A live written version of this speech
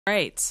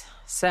Right.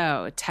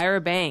 So,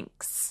 Tyra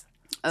Banks.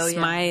 Oh,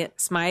 yeah.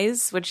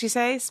 Smize. What did she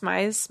say?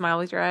 Smize? Smile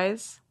with your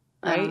eyes?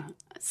 Right?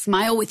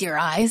 Smile with your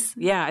eyes?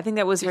 Yeah, I think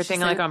that was her thing,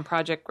 like on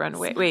Project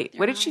Runway. Wait,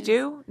 what did she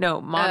do?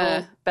 No,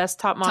 model. Best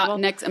top model?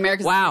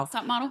 America's Next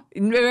Top Model?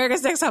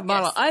 America's Next Top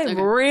Model. Yes,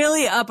 I'm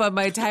really up on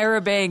my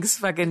Tyra Banks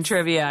fucking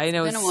trivia. I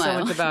know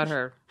so much about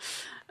her.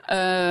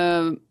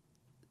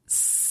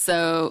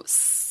 So,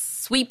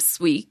 Sweeps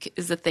Week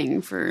is a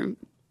thing for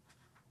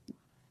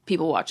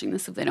people watching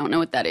this if they don't know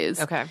what that is.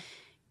 Okay.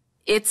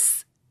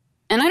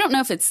 And I don't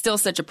know if it's still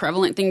such a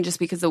prevalent thing just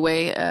because the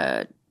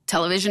way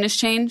television has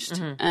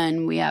changed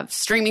and we have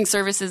streaming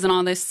services and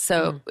all this.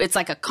 So it's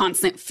like a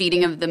constant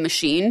feeding of the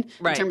machine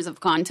in terms of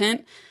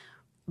content.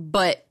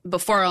 But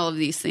before all of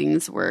these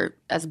things were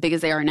as big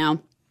as they are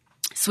now,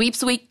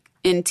 Sweeps Week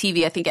in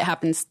TV, I think it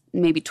happens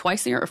maybe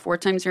twice a year or 4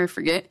 times a year, I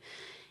forget.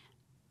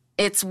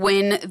 It's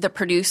when the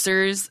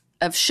producers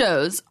of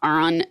shows are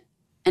on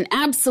an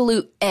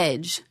absolute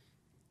edge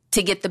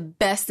to get the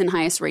best and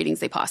highest ratings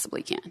they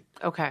possibly can.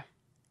 Okay.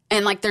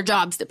 And, like, their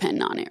jobs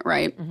depend on it,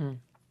 right? Mm-hmm.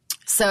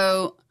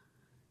 So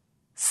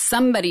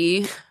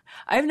somebody...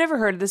 I've never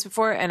heard of this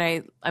before,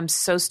 and I'm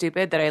so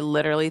stupid that I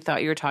literally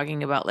thought you were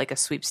talking about, like, a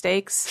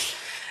sweepstakes.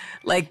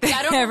 Like,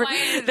 that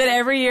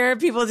every year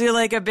people do,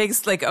 like, a big,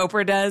 like,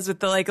 Oprah does with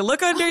the, like,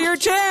 look under your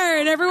chair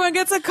and everyone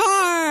gets a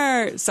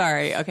car.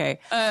 Sorry. Okay.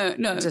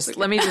 No. Just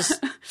let me just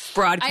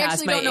broadcast my I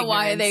actually don't know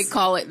why they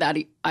call it that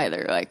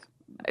either. Like,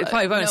 it's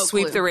probably going to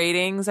sweep the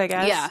ratings, I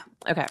guess. Yeah.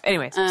 Okay.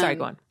 Anyways, sorry,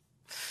 go on.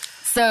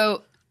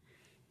 So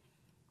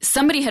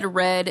somebody had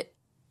read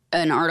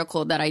an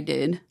article that I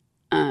did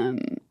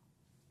and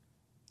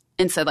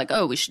said, like,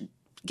 oh, we should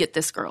get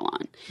this girl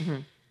on. Mm-hmm.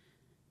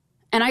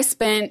 And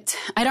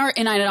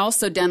I'd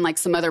also done, like,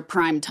 some other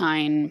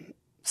primetime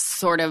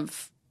sort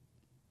of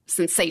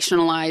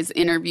sensationalized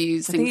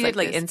interviews. I think you did,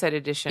 like this. Inside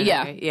Edition.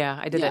 Yeah. Right? Yeah,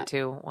 I did that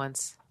too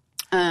once.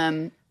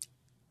 And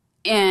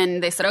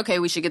they said, okay,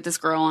 we should get this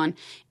girl on.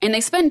 And they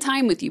spend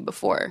time with you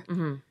before.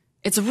 Mm-hmm.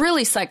 It's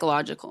really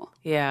psychological.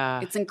 Yeah.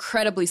 It's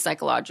incredibly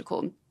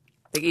psychological.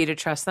 They get you to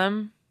trust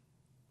them?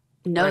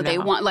 No, they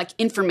want, like,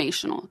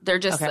 informational. They're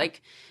just,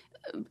 like,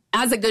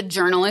 as a good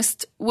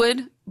journalist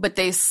would, but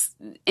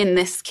in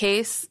this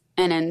case,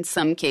 and in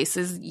some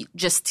cases,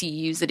 just to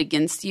use it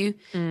against you,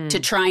 to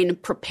try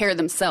and prepare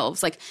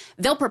themselves. Like,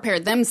 they'll prepare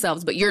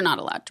themselves, but you're not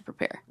allowed to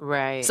prepare.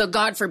 Right. So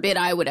God forbid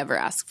I would ever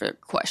ask for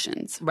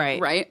questions. Right.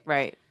 Right?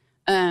 Right.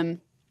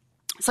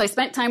 So I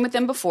spent time with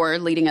them before,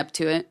 leading up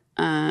to it.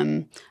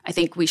 I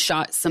think we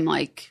shot some,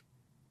 like,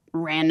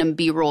 random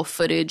B-roll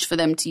footage for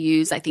them to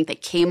use. I think they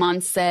came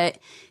on set.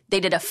 They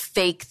did a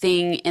fake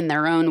thing in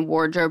their own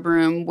wardrobe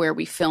room where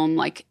we filmed,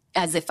 like,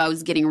 as if I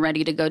was getting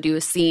ready to go do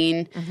a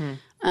scene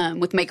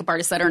with makeup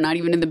artists that are not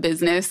even in the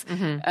business.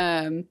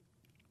 Mm-hmm.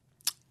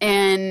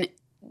 And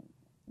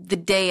the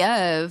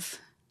day of,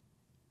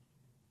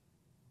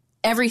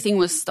 everything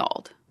was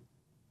stalled.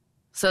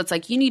 So it's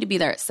like, you need to be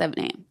there at 7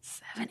 a.m.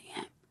 7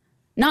 a.m.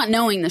 Not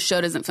knowing the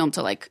show doesn't film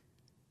till, like,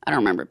 I don't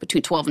remember,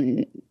 between 12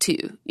 and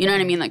 2. You know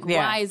what I mean? Like,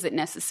 why is it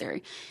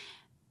necessary?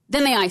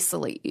 Then they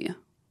isolate you.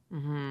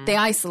 Mm-hmm. They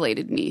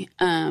isolated me.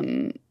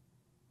 My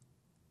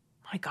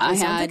God, it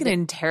sounds like an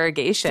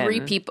interrogation.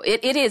 3 people.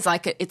 It is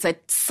like it's a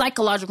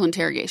psychological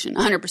interrogation,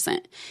 100%.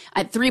 I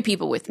had 3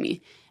 people with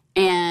me,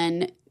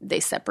 and they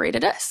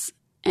separated us.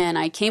 And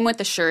I came with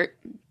a shirt.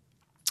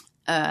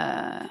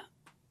 I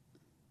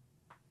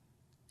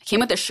came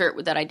with a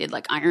shirt that I did,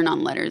 like,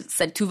 iron-on letters. It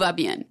said, "Tout va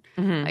bien."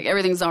 Mm-hmm. Like,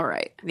 everything's all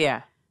right.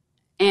 Yeah.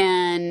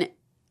 And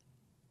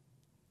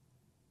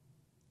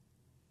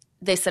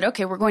they said,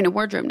 okay, we're going to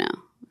wardrobe now.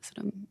 I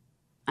said,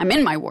 I'm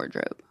in my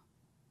wardrobe.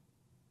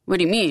 What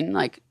do you mean?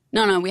 Like,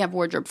 no, we have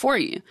wardrobe for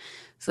you.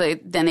 So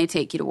then they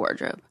take you to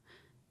wardrobe.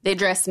 They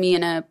dress me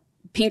in a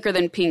pinker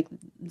than pink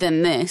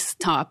than this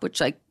top, which,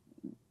 like,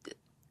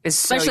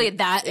 especially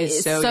that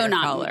is so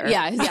not color.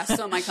 Yeah,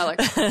 so my color.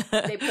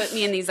 They put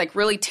me in these, like,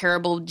 really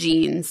terrible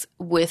jeans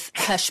with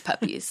hush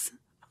puppies.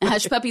 And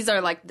hush puppies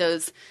are like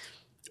those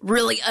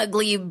really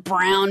ugly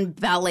brown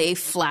ballet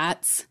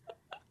flats.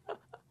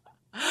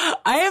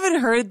 I haven't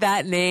heard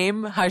that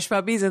name, Hush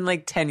Puppies, in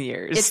like 10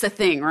 years. It's the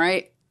thing,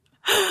 right?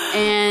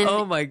 And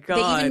oh my God.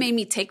 They even made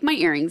me take my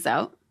earrings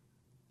out.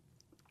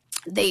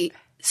 They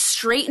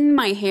straightened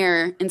my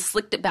hair and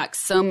slicked it back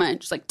so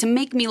much, like, to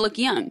make me look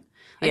young.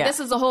 Like, this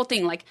is the whole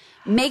thing. Like,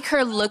 make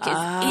her look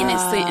as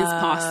innocent as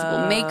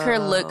possible. Make her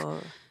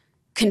look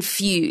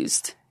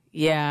confused.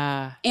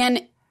 Yeah.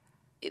 And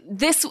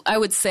this, I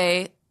would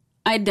say,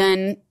 I'd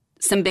done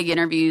some big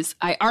interviews.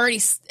 I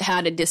already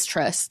had a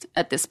distrust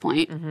at this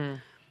point. Mm-hmm.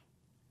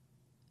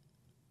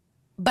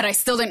 But I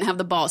still didn't have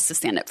the balls to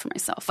stand up for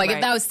myself. Like,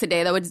 if that was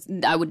today,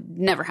 that would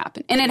never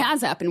happen. And it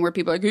has happened where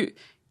people are like,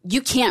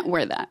 you can't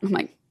wear that. I'm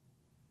like,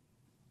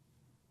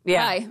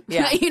 why?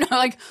 Yeah. You know,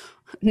 like,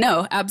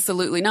 no,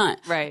 absolutely not.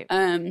 Right.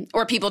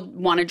 Or people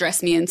want to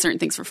dress me in certain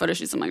things for photo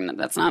shoots. I'm like, no,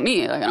 that's not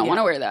me. Like, I don't want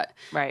to wear that.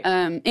 Right.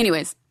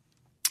 Anyways,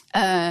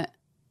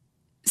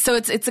 so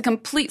it's a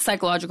complete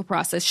psychological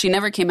process. She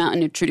never came out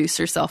and introduced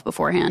herself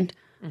beforehand.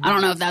 Mm-hmm. I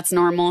don't know if that's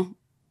normal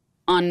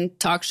on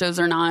talk shows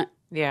or not.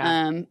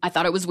 Yeah. I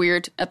thought it was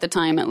weird at the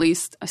time, at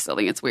least. I still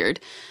think it's weird.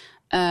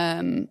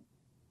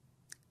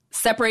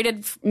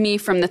 Separated me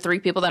from the 3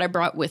 people that I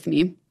brought with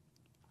me.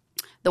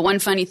 The one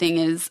funny thing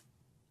is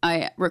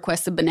I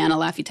requested banana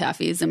Laffy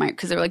Taffies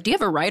because they were like, do you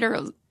have a writer?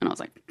 And I was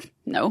like,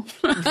 no.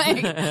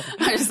 I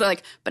was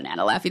like,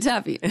 banana Laffy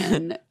Taffy.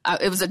 And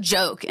it was a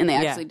joke, and they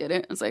actually did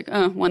it. I was like,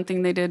 oh, one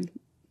thing they did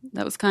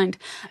that was kind.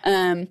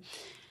 And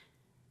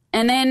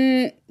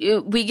then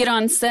we get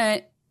on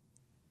set.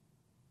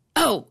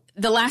 Oh,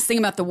 the last thing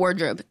about the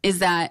wardrobe is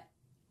that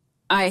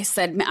I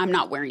said, I'm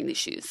not wearing these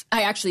shoes.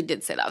 I actually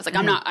did say that. I was like,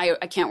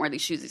 I can't wear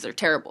these shoes. These are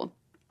terrible.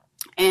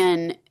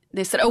 And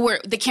they said,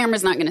 the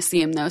camera's not going to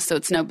see him, though, so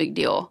it's no big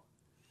deal.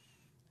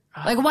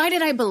 Like, why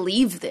did I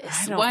believe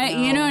this? Why?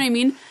 Know. You know what I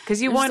mean?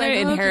 Because you want to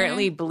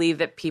inherently believe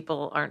that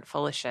people aren't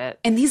full of shit.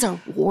 And these are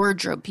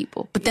wardrobe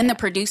people. But then the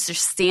producer's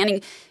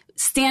standing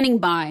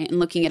by and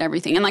looking at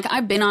everything. And, like,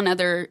 I've been on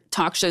other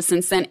talk shows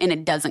since then, and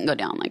it doesn't go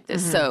down like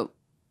this. So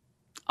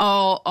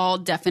all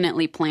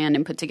definitely planned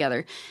and put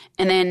together.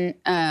 And then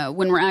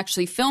when we're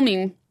actually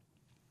filming,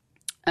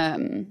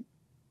 I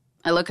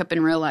look up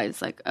and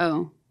realize, like,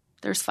 oh,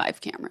 there's 5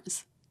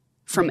 cameras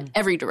from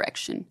every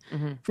direction,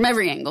 from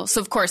every angle.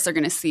 So, of course, they're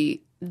going to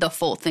see the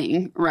full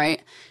thing,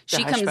 right?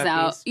 She comes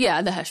out.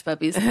 Yeah, the hush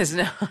puppies.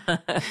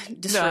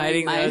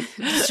 Destroying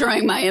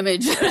my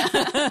image.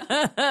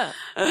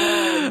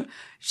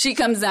 She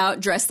comes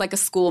out dressed like a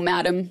school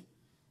madam.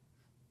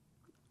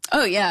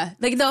 Oh, yeah.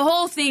 Like, the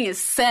whole thing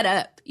is set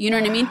up. You know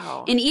what I mean?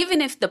 And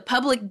even if the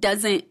public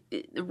doesn't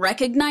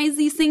recognize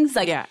these things,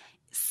 like,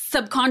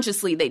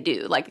 subconsciously they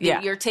do. Like,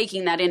 you're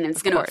taking that in, and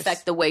it's going to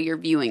affect the way you're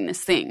viewing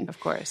this thing. Of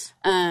course.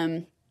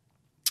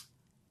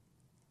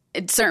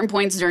 At certain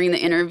points during the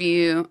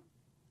interview,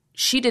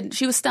 she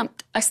was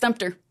stumped. I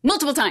stumped her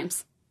multiple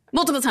times.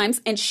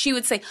 And she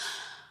would say,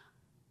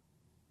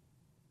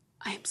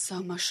 I am so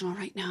emotional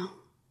right now.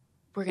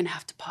 We're going to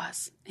have to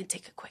pause and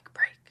take a quick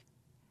break.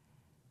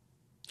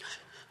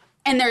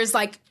 And there's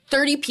like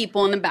 30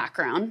 people in the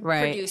background,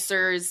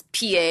 producers,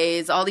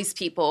 PAs, all these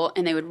people,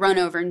 and they would run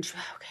over and,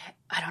 okay,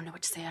 I don't know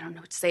what to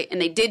say.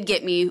 And they did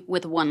get me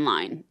with one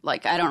line.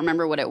 Like, I don't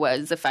remember what it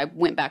was. If I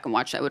went back and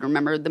watched, I would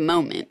remember the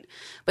moment.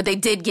 But they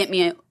did get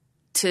me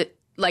to,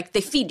 like,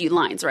 they feed you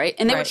lines, right?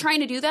 And they were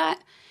trying to do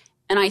that.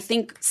 And I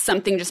think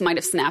something just might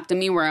have snapped in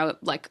me where I was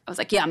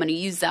like, yeah, I'm going to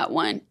use that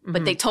one.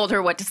 But they told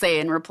her what to say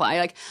in reply.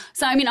 Like,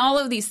 so, I mean, all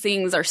of these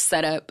things are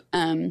set up.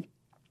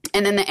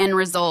 And then the end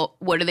result,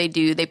 what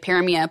do? They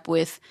pair me up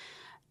with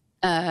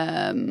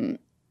this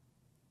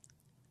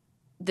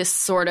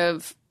sort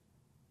of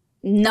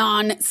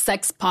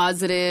non-sex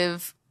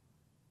positive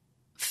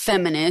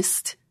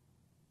feminist.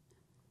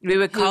 We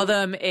would call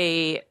them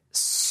a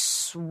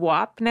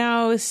swap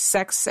now,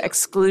 sex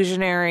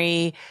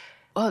exclusionary.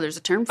 Oh, there's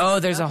a term for it. Oh,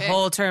 there's a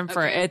whole term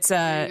for it. It's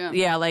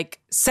like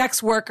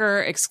sex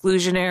worker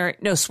exclusionary.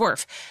 No,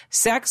 SWERF.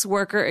 Sex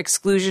worker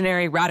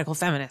exclusionary radical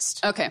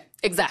feminist. Okay,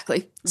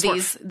 exactly.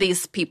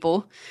 These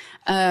people.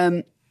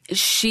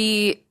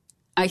 She,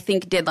 I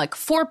think, did like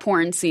 4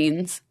 porn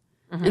scenes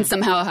and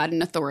somehow had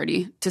an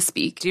authority to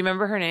speak. Do you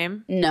remember her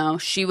name? No,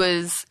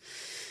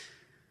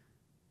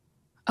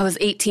 I was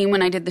 18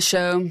 when I did the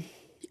show.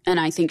 And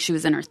I think she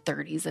was in her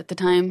 30s at the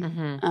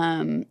time.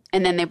 And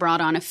then they brought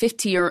on a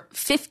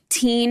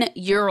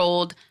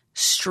 15-year-old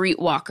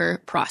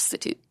streetwalker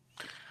prostitute.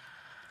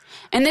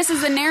 And this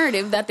is a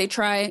narrative that they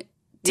try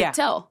to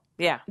tell.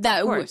 Yeah,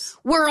 that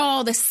we're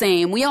all the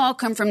same. We all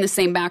come from the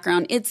same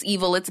background. It's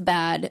evil. It's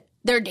bad.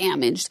 They're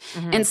damaged.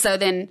 And so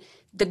then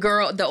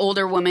the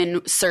older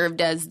woman served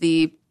as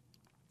the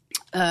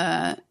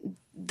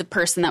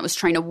person that was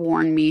trying to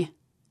warn me.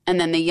 And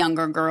then the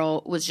younger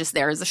girl was just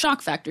there as a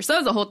shock factor. So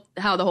that was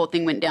how the whole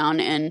thing went down.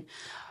 And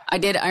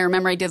I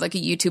remember I did like a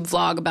YouTube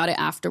vlog about it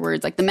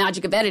afterwards. Like the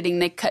magic of editing,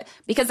 they cut,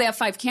 because they have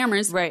 5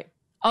 cameras. Right.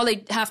 All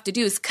they have to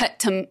do is cut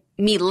to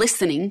me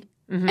listening.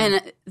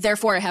 And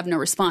therefore I have no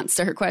response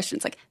to her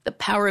questions. Like the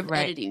power of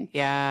editing.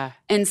 Yeah.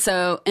 And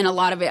so, in a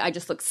lot of it, I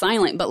just looked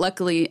silent. But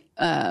luckily,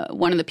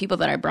 one of the people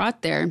that I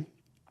brought there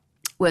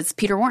was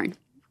Peter Warren.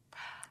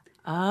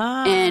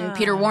 And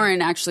Peter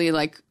Warren actually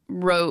like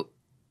wrote.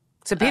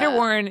 So Peter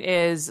Warren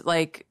is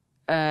like,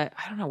 I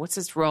don't know, what's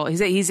his role?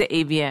 He's at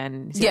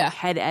AVN. He's like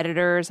head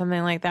editor or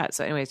something like that.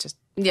 So anyways, just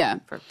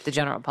for the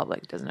general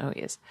public doesn't know who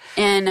he is.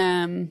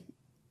 And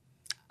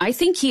I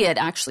think he had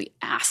actually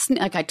asked me,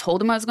 like I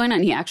told him I was going on,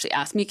 and he actually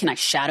asked me, can I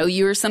shadow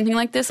you or something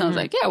like this? And I was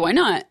like, yeah, why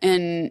not?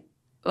 And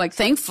like,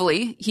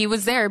 thankfully, he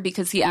was there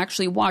because he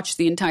actually watched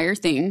the entire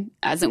thing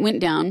as it went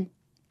down.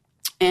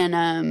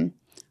 And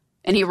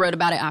he wrote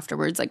about it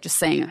afterwards, like just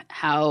saying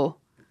how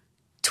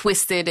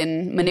twisted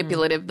and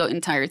manipulative the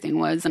entire thing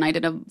was. And I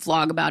did a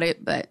vlog about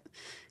it, but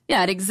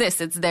yeah, it exists.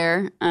 It's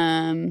there.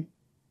 It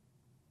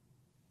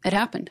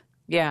happened.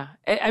 Yeah.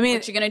 I mean,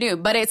 what you going to do?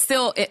 But it's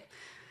still,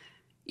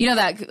 you know,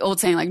 that old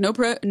saying, like, no,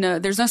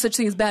 there's no such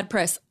thing as bad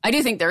press. I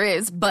do think there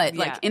is, but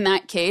like in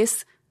that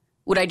case,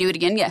 Would I do it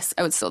again? Yes,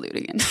 I would still do it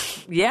again.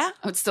 Yeah?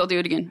 I would still do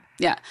it again.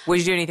 Yeah. Would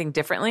you do anything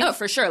differently? Oh,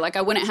 for sure. Like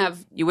I wouldn't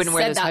have. You wouldn't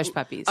wear those hush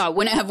puppies. I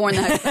wouldn't have worn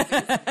the hush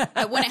puppies.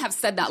 I wouldn't have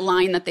said that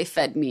line that they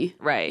fed me.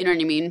 Right. You know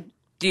what I mean?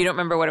 You don't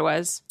remember what it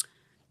was?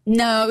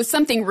 No, it was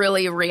something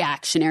really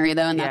reactionary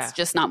though, and that's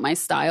just not my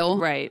style.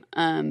 Right.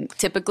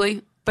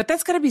 Typically. But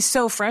that's got to be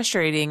so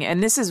frustrating.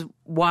 And this is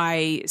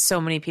why so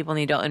many people in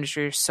the adult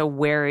industry are so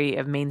wary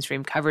of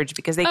mainstream coverage,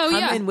 because they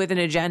come in with an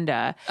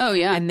agenda. Oh,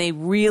 yeah. And they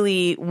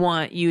really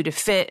want you to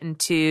fit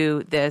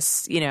into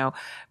this,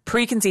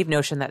 preconceived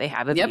notion that they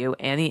have of you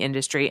and the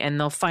industry. And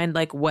they'll find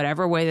like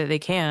whatever way that they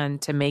can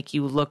to make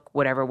you look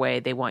whatever way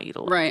they want you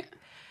to look. Right.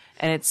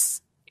 And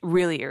it's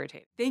really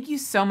irritating. Thank you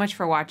so much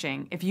for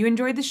watching. If you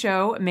enjoyed the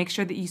show, make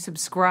sure that you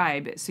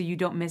subscribe so you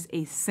don't miss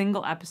a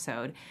single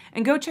episode.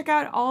 And go check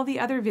out all the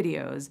other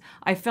videos.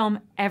 I film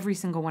every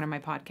single one of my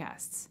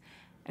podcasts.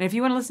 And if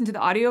you want to listen to the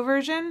audio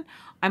version,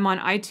 I'm on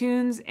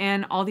iTunes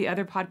and all the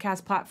other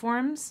podcast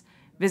platforms.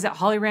 Visit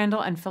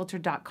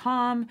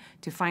hollyrandallunfiltered.com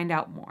to find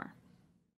out more.